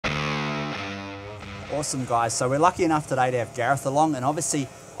Awesome guys, so we're lucky enough today to have Gareth along, and obviously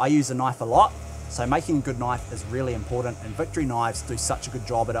I use a knife a lot, so making a good knife is really important, and Victory Knives do such a good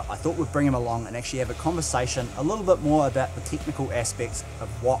job at it. I thought we'd bring him along and actually have a conversation a little bit more about the technical aspects of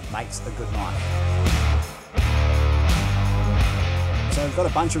what makes a good knife. So we've got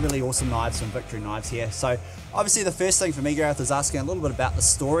a bunch of really awesome knives from Victory Knives here. So obviously the first thing for me, Gareth, is asking a little bit about the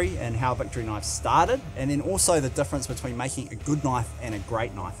story and how Victory Knives started, and then also the difference between making a good knife and a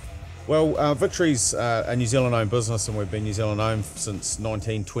great knife. Well, Victory's a New Zealand owned business, and we've been New Zealand owned since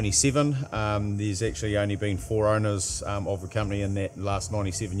 1927. There's actually only been 4 owners of the company in that last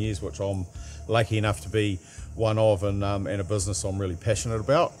 97 years, which I'm lucky enough to be one of, and a business I'm really passionate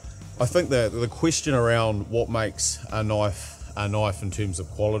about. I think the question around what makes a knife in terms of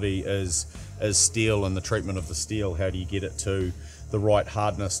quality is steel and the treatment of the steel. How do you get it to the right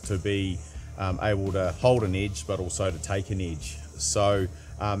hardness to be able to hold an edge but also to take an edge? So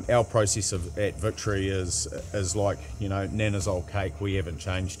our process at Victory is like, you know, Nana's old cake. We haven't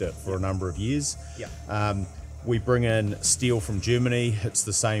changed it for a number of years. Yeah. We bring in steel from Germany. It's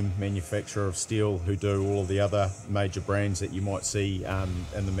the same manufacturer of steel who do all of the other major brands that you might see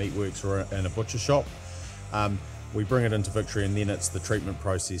in the meatworks or in a butcher shop. We bring it into Victory, and then it's the treatment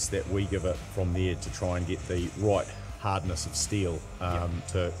process that we give it from there to try and get the right hardness of steel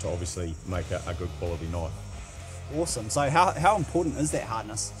to obviously make a good quality knife. Awesome. So how important is that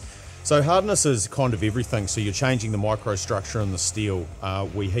hardness? So hardness is kind of everything. So you're changing the microstructure in the steel.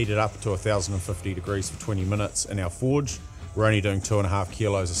 We heat it up to 1050 degrees for 20 minutes in our forge. We're only doing 2.5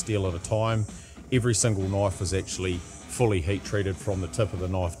 kilos of steel at a time. Every single knife is actually fully heat treated from the tip of the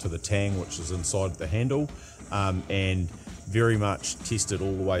knife to the tang, which is inside the handle, and very much tested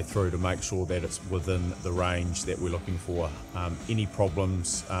all the way through to make sure that it's within the range that we're looking for. Any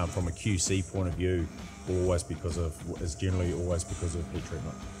problems from a QC point of view is generally always because of heat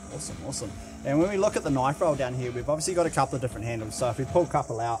treatment. Awesome, awesome. And when we look at the knife roll down here, we've obviously got a couple of different handles. So if we pull a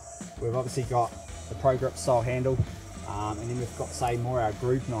couple out, we've obviously got the Pro Grip style handle, and then we've got, say, more our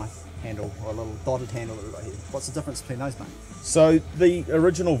groove knife handle, or a little dotted handle that we've got here. What's the difference between those, mate? So the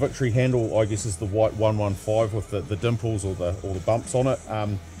original Victory handle, I guess, is the white 115 with the dimples or the bumps on it.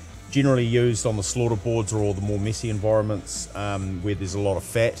 Generally used on the slaughter boards or the more messy environments where there's a lot of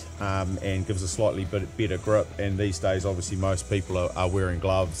fat, and gives a slightly better grip. And these days, obviously, most people are wearing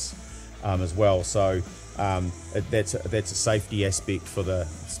gloves as well. So that's a safety aspect for the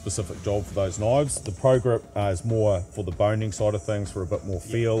specific job for those knives. The Pro Grip is more for the boning side of things, for a bit more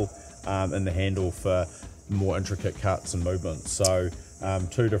feel, and the handle for more intricate cuts and movements. So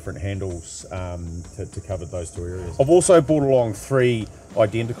 2 different handles to cover those 2 areas. I've also brought along 3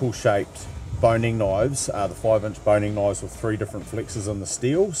 identical shaped boning knives, the 5-inch boning knives with 3 different flexes in the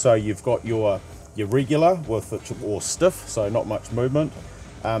steel. So you've got your regular or stiff, so not much movement.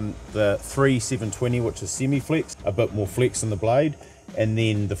 The 3720, which is semi-flex, a bit more flex in the blade, and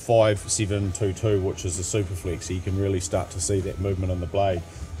then the 5722, which is a super flex, so you can really start to see that movement in the blade.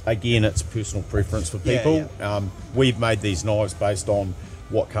 Again, it's personal preference for people. Yeah. We've made these knives based on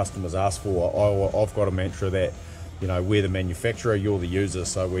what customers ask for. I've got a mantra that, you know, we're the manufacturer, you're the user,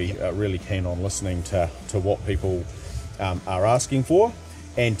 so we are really keen on listening to what people are asking for.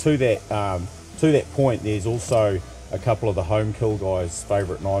 And to that point, there's also a couple of the home kill guys'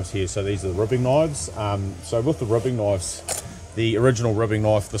 favourite knives here. So these are the ribbing knives. So with the ribbing knives, the original ribbing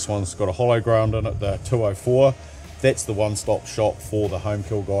knife, this one's got a hollow ground in it, the 204. That's the one-stop shop for the home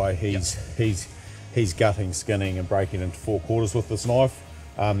kill guy. He's gutting, skinning, and breaking into 4 quarters with this knife.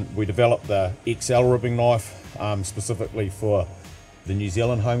 We developed the XL ribbing knife specifically for the New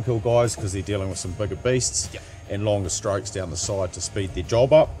Zealand home kill guys, because they're dealing with some bigger beasts and longer strokes down the side to speed their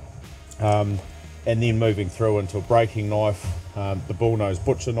job up. And then moving through into a breaking knife, the bullnose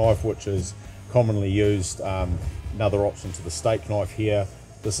butcher knife, which is commonly used. Another option to the steak knife here.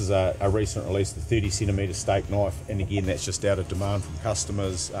 This is a recent release, the 30cm steak knife, and again, that's just out of demand from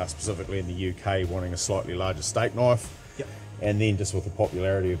customers, specifically in the UK, wanting a slightly larger steak knife. Yep. And then just with the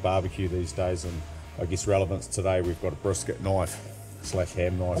popularity of barbecue these days, and I guess relevance today, we've got a brisket knife /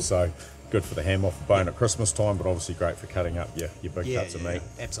 ham knife, so good for the ham off the bone at Christmas time, but obviously great for cutting up your big cuts of meat.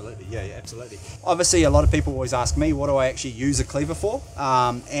 Absolutely, yeah, absolutely. Obviously, a lot of people always ask me, what do I actually use a cleaver for?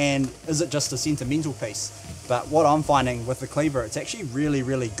 And is it just a sentimental piece? But what I'm finding with the cleaver, it's actually really,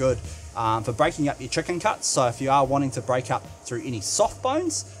 really good for breaking up your chicken cuts. So if you are wanting to break up through any soft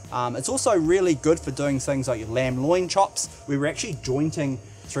bones, it's also really good for doing things like your lamb loin chops, where we're actually jointing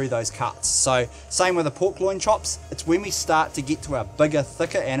through those cuts. So same with the pork loin chops, it's when we start to get to our bigger,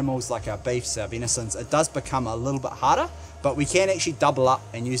 thicker animals like our beefs, our venisons, it does become a little bit harder, but we can actually double up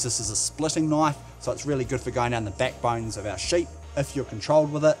and use this as a splitting knife. So it's really good for going down the backbones of our sheep if you're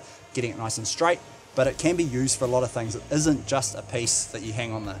controlled with it, getting it nice and straight. but it can be used for a lot of things. It isn't just a piece that you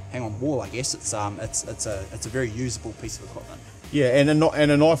hang on the wall. I guess it's a very usable piece of equipment. Yeah, and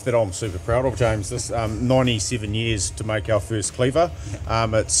a knife that I'm super proud of, James. This 97 years to make our first cleaver.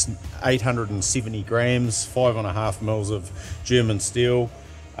 It's 870 grams, 5.5 mils of German steel,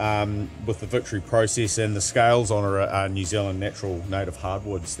 with the Victory process, and the scales on are New Zealand natural native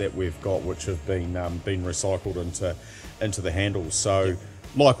hardwoods that we've got, which have been recycled into the handles. So,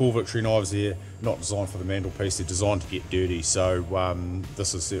 like all Victory knives, they're not designed for the mantelpiece, they're designed to get dirty. So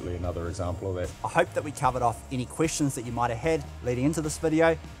this is certainly another example of that. I hope that we covered off any questions that you might have had leading into this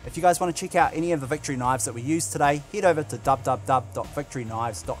video. If you guys want to check out any of the Victory knives that we used today, head over to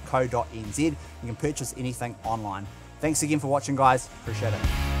www.victoryknives.co.nz. You can purchase anything online. Thanks again for watching, guys. Appreciate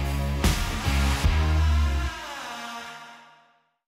it.